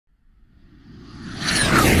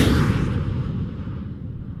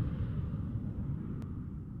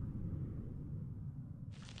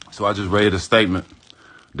So I just read a statement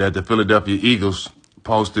that the Philadelphia Eagles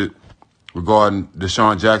posted regarding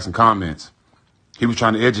Deshaun Jackson comments. He was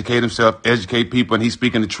trying to educate himself, educate people, and he's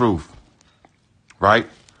speaking the truth, right?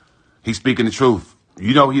 He's speaking the truth.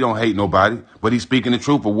 You know he don't hate nobody, but he's speaking the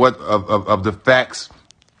truth of the facts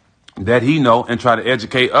that he know and try to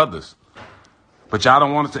educate others. But y'all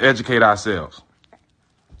don't want us to educate ourselves.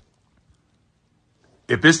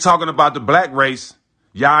 If it's talking about the black race,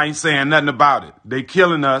 y'all ain't saying nothing about it. They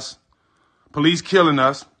killing us, police killing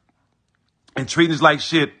us, and treating us like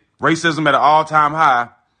shit. Racism at an all-time high.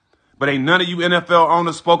 But ain't none of you NFL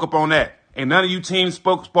owners spoke up on that. Ain't none of you teams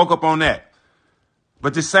spoke up on that.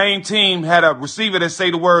 But the same team had a receiver that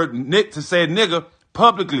say the word nigger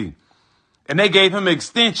publicly. And they gave him an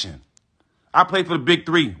extension. I play for the Big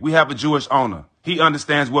Three. We have a Jewish owner. He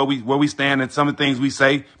understands where we stand and some of the things we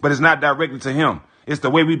say, but it's not directly to him. It's the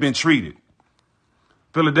way we've been treated.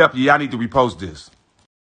 Philadelphia, y'all need to repost this.